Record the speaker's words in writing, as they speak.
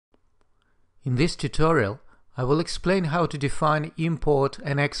In this tutorial, I will explain how to define import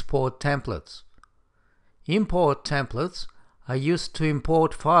and export templates. Import templates are used to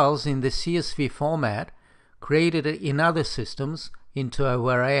import files in the CSV format created in other systems into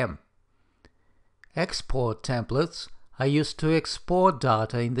AwareIM. Export templates are used to export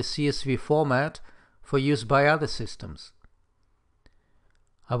data in the CSV format for use by other systems.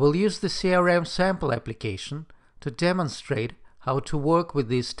 I will use the CRM sample application to demonstrate how to work with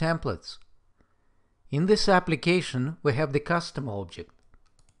these templates. In this application, we have the customer object.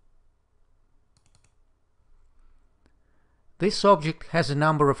 This object has a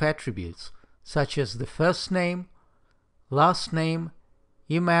number of attributes, such as the first name, last name,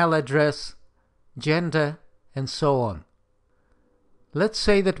 email address, gender, and so on. Let's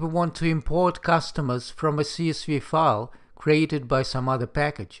say that we want to import customers from a CSV file created by some other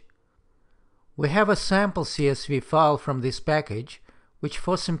package. We have a sample CSV file from this package, which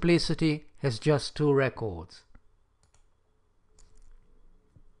for simplicity has just 2 records.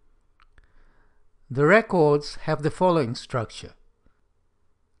 The records have the following structure.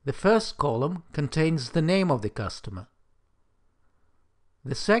 The first column contains the name of the customer.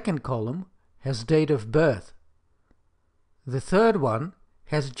 The second column has date of birth. The third one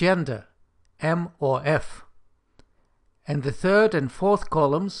has gender, M or F. And the third and fourth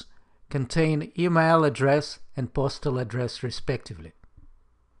columns contain email address and postal address respectively.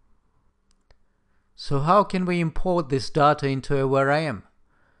 So how can we import this data into AwareIM?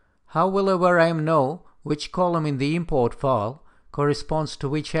 How will AwareIM know which column in the import file corresponds to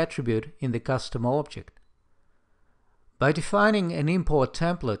which attribute in the customer object? By defining an import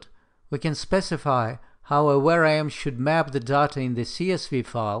template, we can specify how AwareIM should map the data in the CSV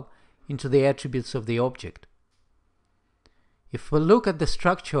file into the attributes of the object. If we look at the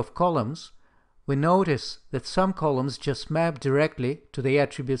structure of columns, we notice that some columns just map directly to the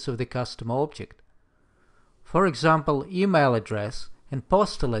attributes of the customer object. For example, email address and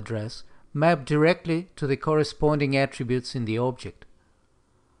postal address map directly to the corresponding attributes in the object.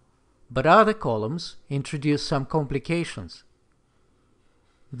 But other columns introduce some complications.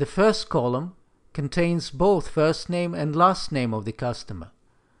 The first column contains both first name and last name of the customer,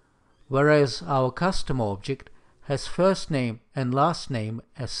 whereas our customer object has first name and last name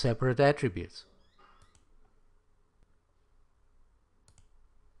as separate attributes.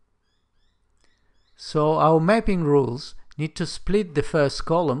 So our mapping rules need to split the first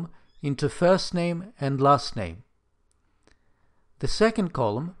column into first name and last name. The second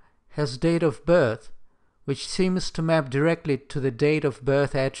column has date of birth, which seems to map directly to the date of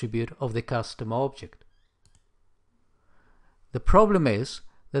birth attribute of the customer object. The problem is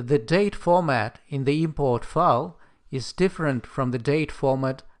that the date format in the import file is different from the date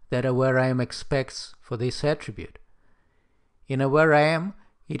format that AwareIM expects for this attribute. In AwareIM,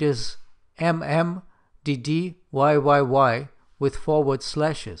 it is MMDDYYY with forward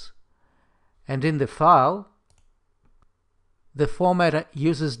slashes, and in the file, the format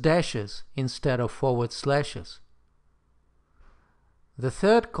uses dashes instead of forward slashes. The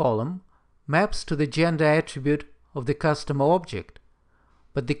third column maps to the gender attribute of the customer object,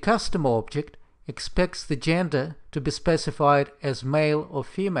 but the customer object expects the gender to be specified as male or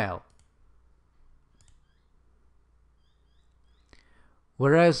female.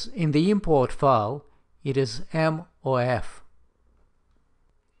 Whereas in the import file, it is M or F.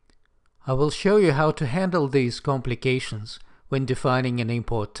 I will show you how to handle these complications when defining an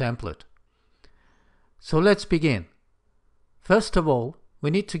import template. So let's begin. First of all,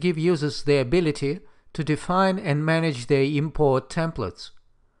 we need to give users the ability to define and manage their import templates.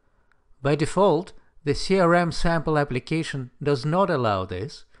 By default, the CRM sample application does not allow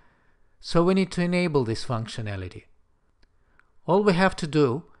this, so we need to enable this functionality. All we have to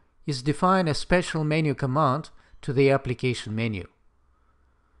do is define a special menu command to the application menu.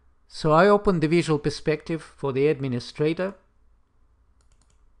 So I open the visual perspective for the administrator,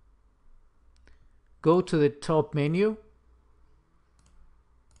 go to the top menu,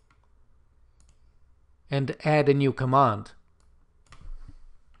 and add a new command.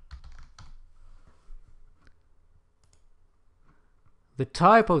 The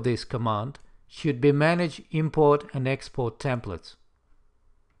type of this command should be Manage Import and Export Templates.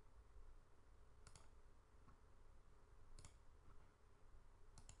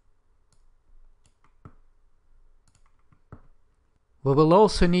 We will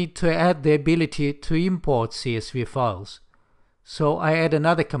also need to add the ability to import CSV files, so I add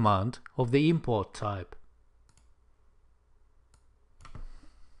another command of the import type.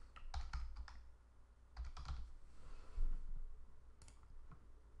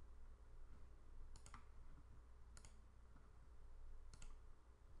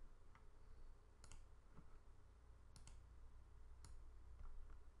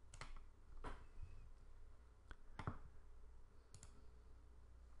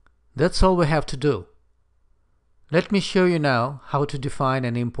 That's all we have to do. Let me show you now how to define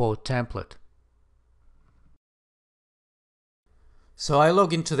an import template. So I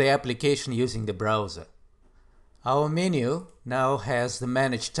log into the application using the browser. Our menu now has the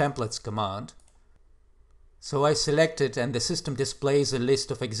Manage Templates command. So I select it and the system displays a list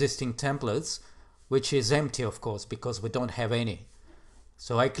of existing templates, which is empty of course because we don't have any.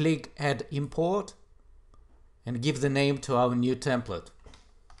 So I click Add Import and give the name to our new template.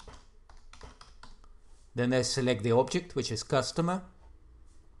 Then I select the object, which is customer.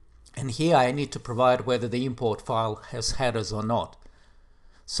 And here I need to provide whether the import file has headers or not.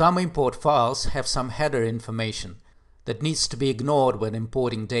 Some import files have some header information that needs to be ignored when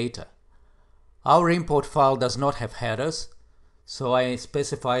importing data. Our import file does not have headers, so I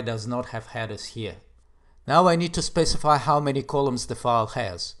specify does not have headers here. Now I need to specify how many columns the file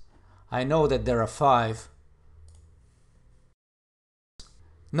has. I know that there are 5.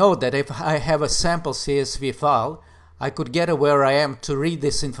 Note that if I have a sample CSV file, I could get a where I am to read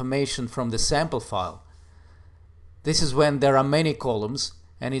this information from the sample file. This is when there are many columns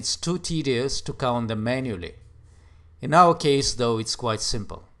and it's too tedious to count them manually. In our case, though, it's quite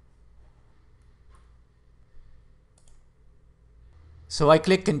simple. So I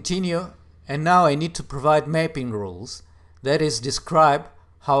click Continue, and now I need to provide mapping rules, that is, describe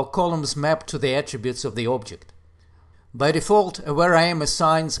how columns map to the attributes of the object. By default, where I am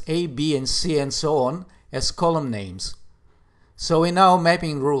assigns A, B, and C, and so on as column names. So in our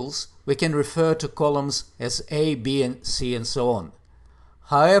mapping rules, we can refer to columns as A, B, and C, and so on.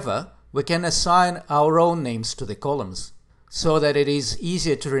 However, we can assign our own names to the columns, so that it is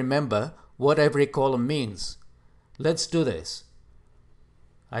easier to remember what every column means. Let's do this.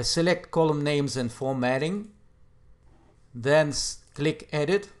 I select column names and formatting, then click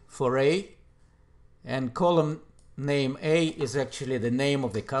Edit for A, and column name A is actually the name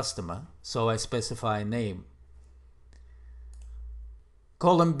of the customer, so I specify a name.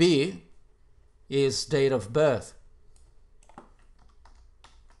 Column B is date of birth.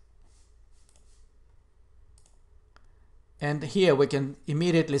 And here we can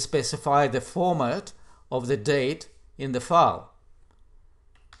immediately specify the format of the date in the file.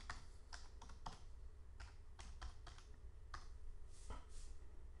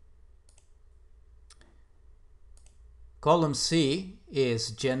 Column C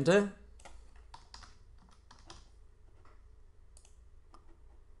is gender.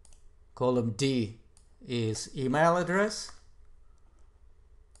 Column D is email address.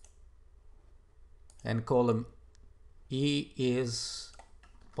 And column E is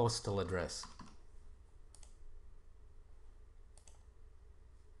postal address.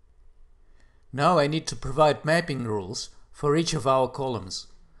 Now I need to provide mapping rules for each of our columns.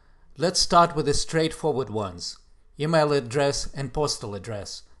 Let's start with the straightforward ones: email address and postal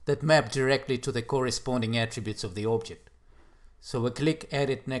address, that map directly to the corresponding attributes of the object. So we click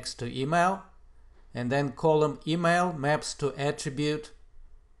Edit next to email, and then column email maps to attribute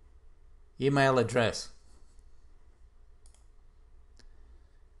email address.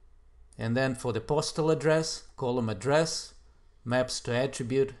 And then for the postal address, column address maps to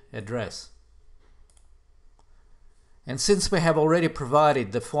attribute address. And since we have already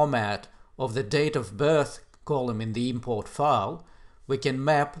provided the format of the date of birth column in the import file, we can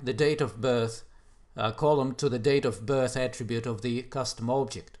map the date of birth column to the date of birth attribute of the custom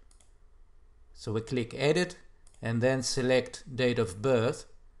object. So we click Edit and then select date of birth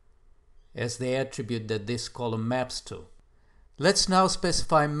as the attribute that this column maps to. Let's now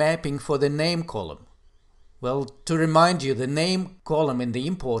specify mapping for the name column. Well, to remind you, the name column in the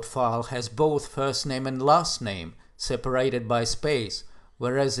import file has both first name and last name separated by space,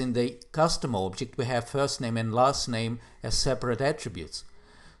 whereas in the custom object we have first name and last name as separate attributes.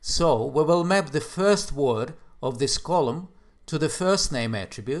 So we will map the first word of this column to the first name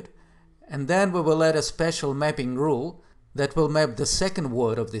attribute, and then we will add a special mapping rule that will map the second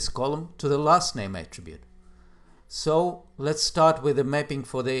word of this column to the last name attribute. So let's start with the mapping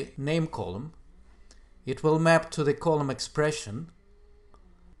for the name column. It will map to the column expression,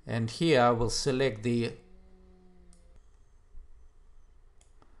 and here I will select the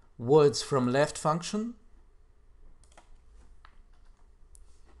words from left function.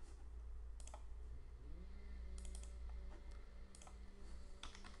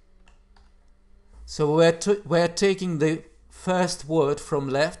 So we're taking the first word from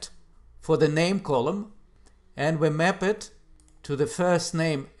left for the name column, and we map it to the first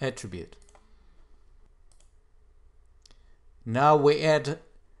name attribute. Now we add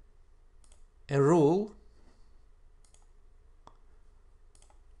a rule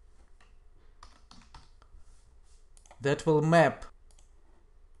that will map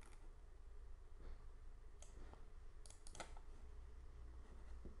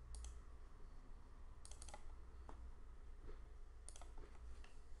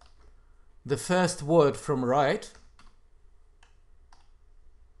the first word from right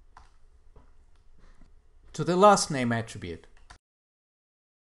to the last name attribute.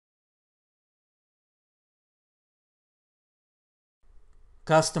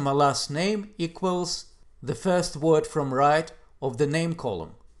 Customer last name equals the first word from right of the name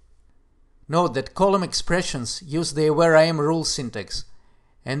column. Note that column expressions use the where-I-am rule syntax,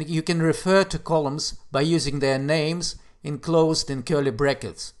 and you can refer to columns by using their names enclosed in curly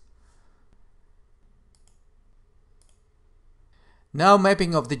brackets. Now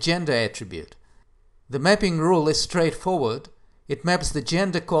mapping of the gender attribute. The mapping rule is straightforward. It maps the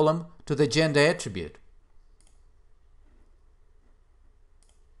gender column to the gender attribute.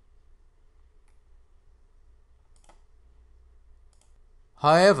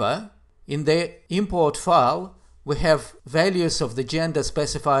 However, in the import file, we have values of the gender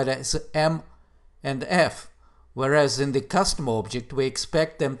specified as M and F, whereas in the customer object we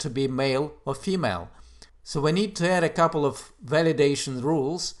expect them to be male or female. So we need to add a couple of validation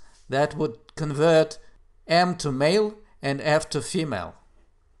rules that would convert M to male and F to female.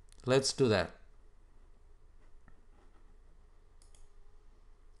 Let's do that.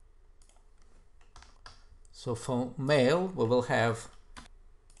 So for male, we will have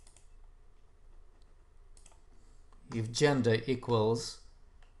if gender equals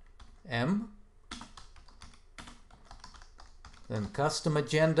M, then customer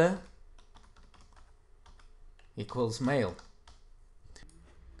gender equals male.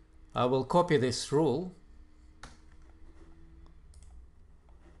 I will copy this rule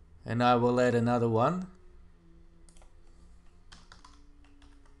and I will add another one.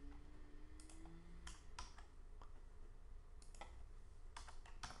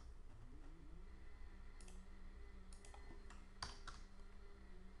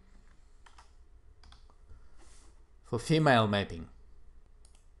 For female mapping.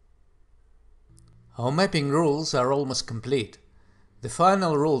 Our mapping rules are almost complete. The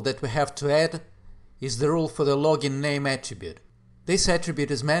final rule that we have to add is the rule for the login name attribute. This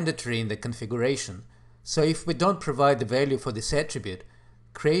attribute is mandatory in the configuration, so if we don't provide the value for this attribute,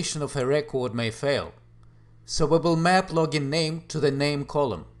 creation of a record may fail. So we will map login name to the name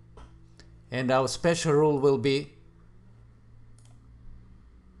column. And our special rule will be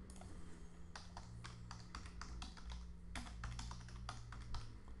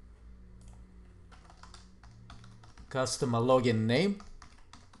customer login name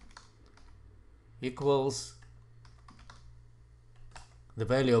equals the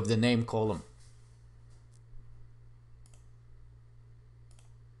value of the name column.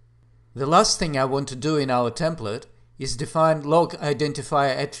 The last thing I want to do in our template is define log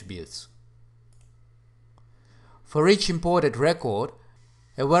identifier attributes. For each imported record,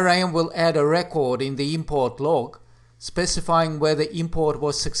 a where-I-am will add a record in the import log specifying whether import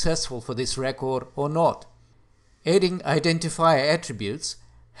was successful for this record or not. Adding identifier attributes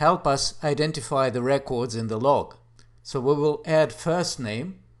help us identify the records in the log. So we will add first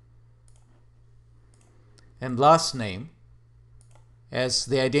name and last name as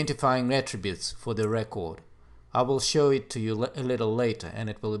the identifying attributes for the record. I will show it to you a little later and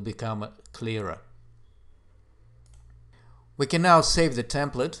it will become clearer. We can now save the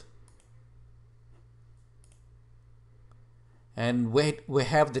template and we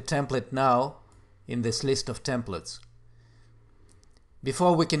have the template now in this list of templates.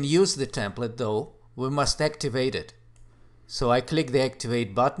 Before we can use the template though, we must activate it. So I click the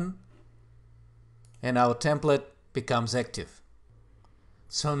activate button and our template becomes active.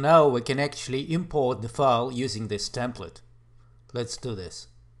 So now we can actually import the file using this template. Let's do this.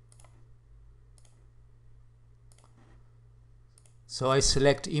 So I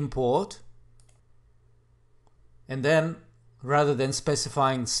select import and then rather than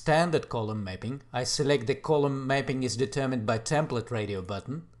specifying standard column mapping, I select the column mapping is determined by template radio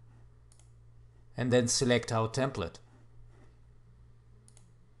button and then select our template.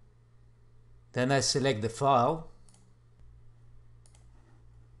 Then I select the file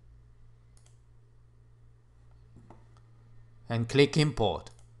and click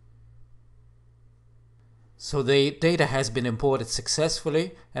import. So the data has been imported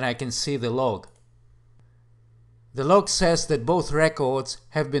successfully and I can see the log. The log says that both records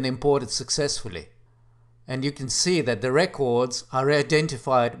have been imported successfully, and you can see that the records are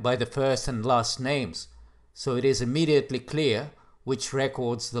identified by the first and last names, so it is immediately clear which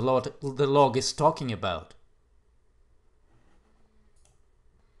records the log is talking about.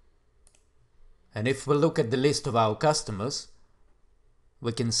 And if we look at the list of our customers,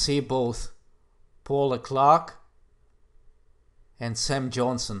 we can see both Paula Clark and Sam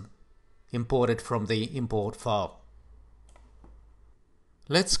Johnson imported from the import file.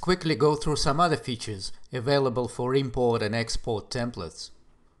 Let's quickly go through some other features available for import and export templates.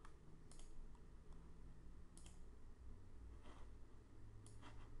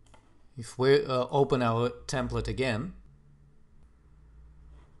 If we open our template again,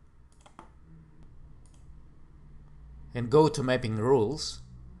 and go to mapping rules,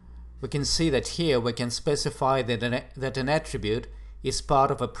 we can see that here we can specify that an attribute is part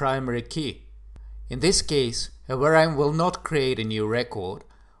of a primary key. In this case, a variant will not create a new record,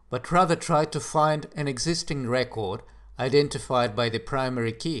 but rather try to find an existing record identified by the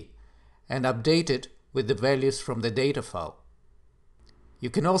primary key and update it with the values from the data file. You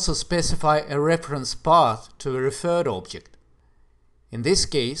can also specify a reference path to a referred object. In this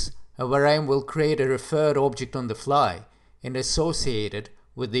case, a variant will create a referred object on the fly and associate it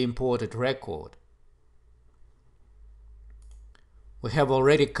with the imported record. We have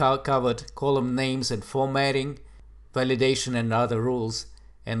already covered column names and formatting, validation and other rules,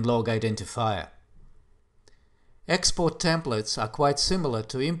 and log identifier. Export templates are quite similar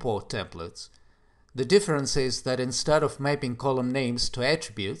to import templates. The difference is that instead of mapping column names to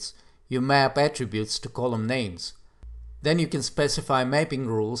attributes, you map attributes to column names. Then you can specify mapping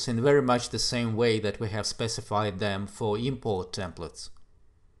rules in very much the same way that we have specified them for import templates.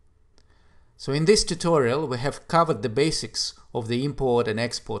 So in this tutorial, we have covered the basics of the import and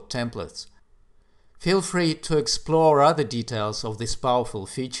export templates. Feel free to explore other details of this powerful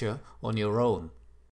feature on your own.